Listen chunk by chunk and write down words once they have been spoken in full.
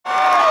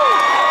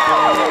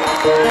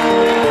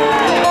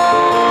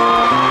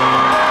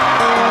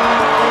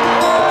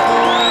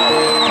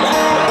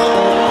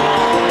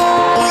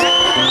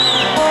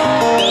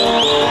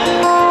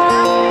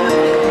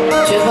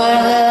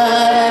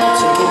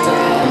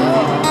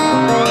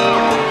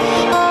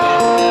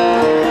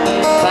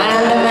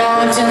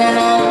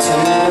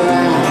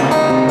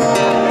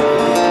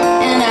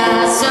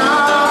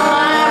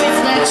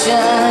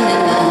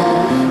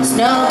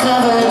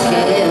Snow-covered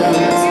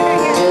hills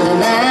till the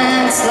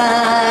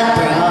landslide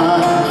brought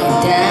me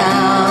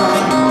down.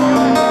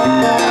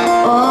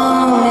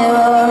 Oh,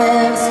 mirror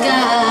in the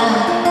sky,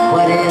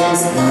 what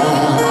is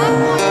love?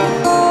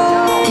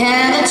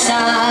 Can a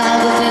child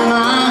within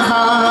my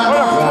heart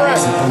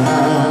rise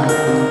above?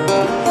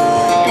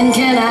 And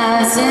can I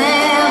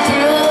sail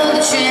through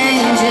the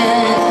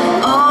changing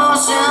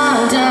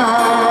ocean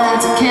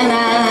tides? Can I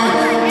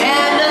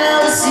handle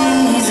the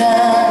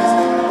seasons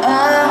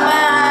of my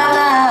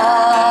life?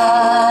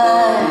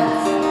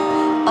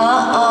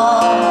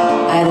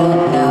 I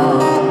don't know.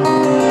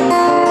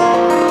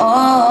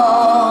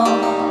 Oh,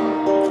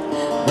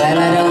 well,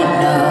 I don't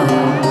know.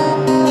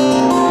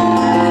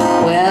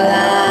 Well,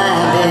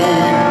 I've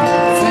been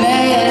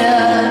afraid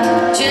of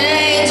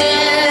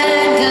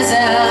changing, 'cause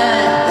I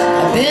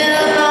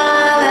built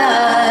my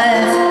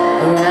life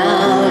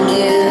around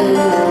you.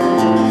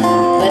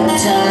 But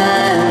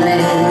time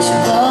makes you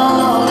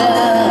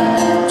older,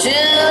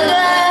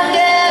 children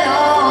get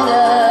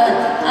older,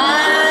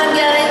 I'm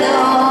getting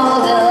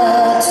older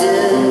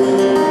too.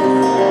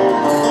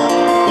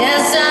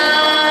 Yes,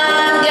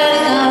 I'm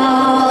getting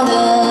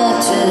older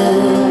too.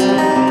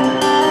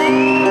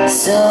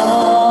 So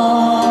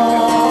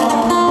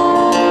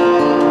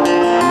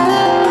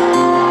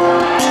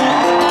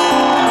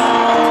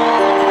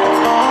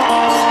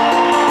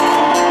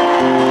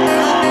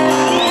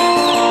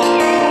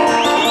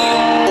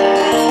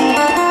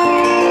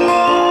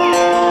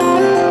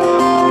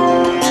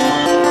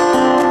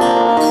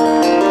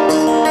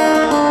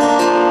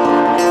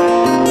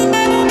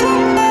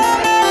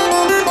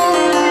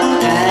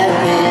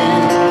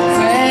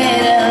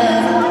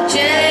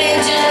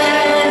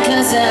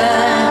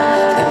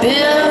I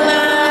built my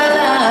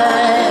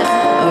life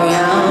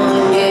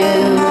around you.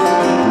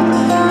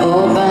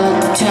 Oh, but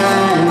the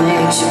time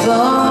makes you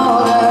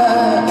bolder,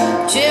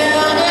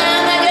 children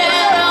they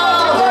get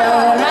older,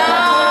 and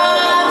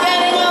I'm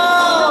getting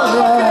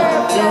older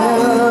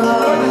too.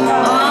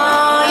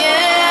 Oh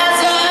yes,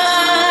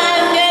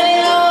 I'm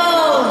getting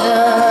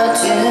older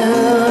too.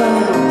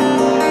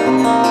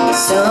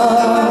 So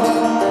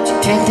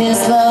take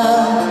this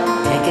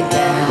love, take it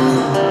down.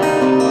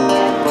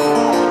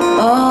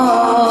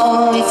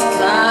 Oh, if you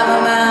climb a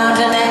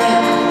mountain and you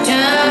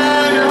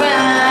turn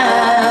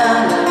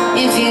around,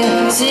 if you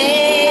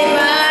see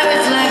my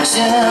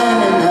reflection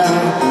in the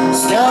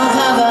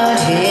snow-covered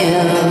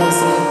hills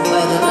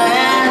where the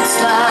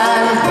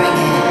landslide will bring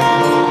it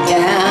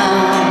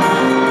down,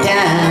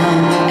 down,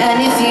 and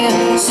if you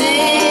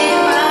see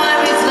my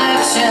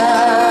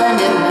reflection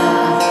in the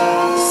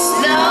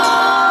snow.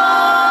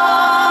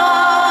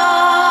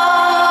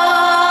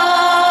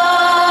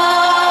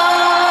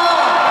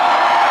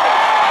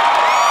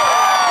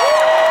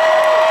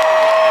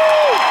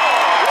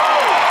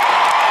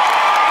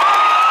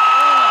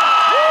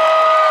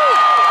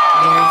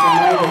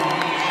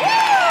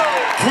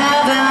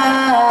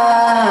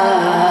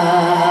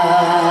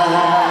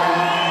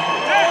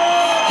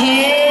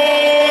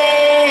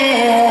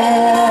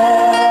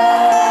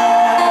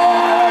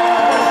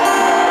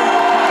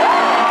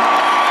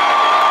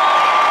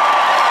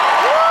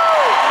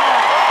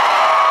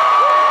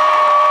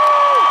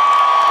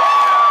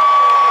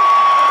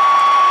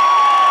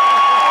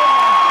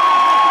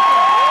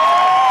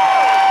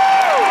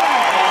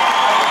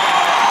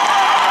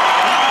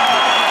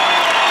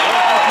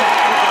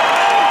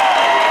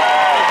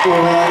 Well,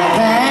 the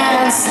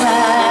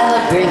landslide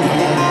will bring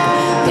it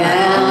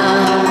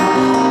down.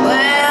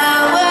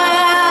 Well,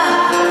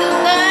 the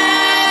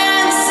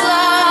landslide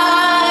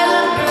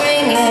will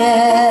bring it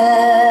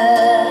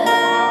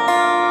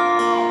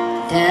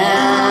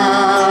down.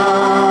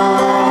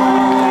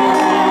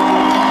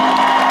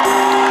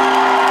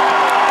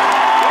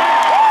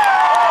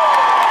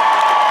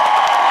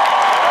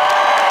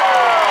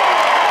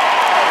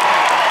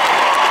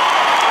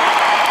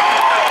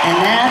 And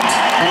that,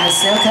 and the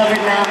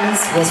snow-covered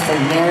mountains, was for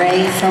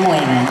Mary from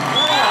Wayman.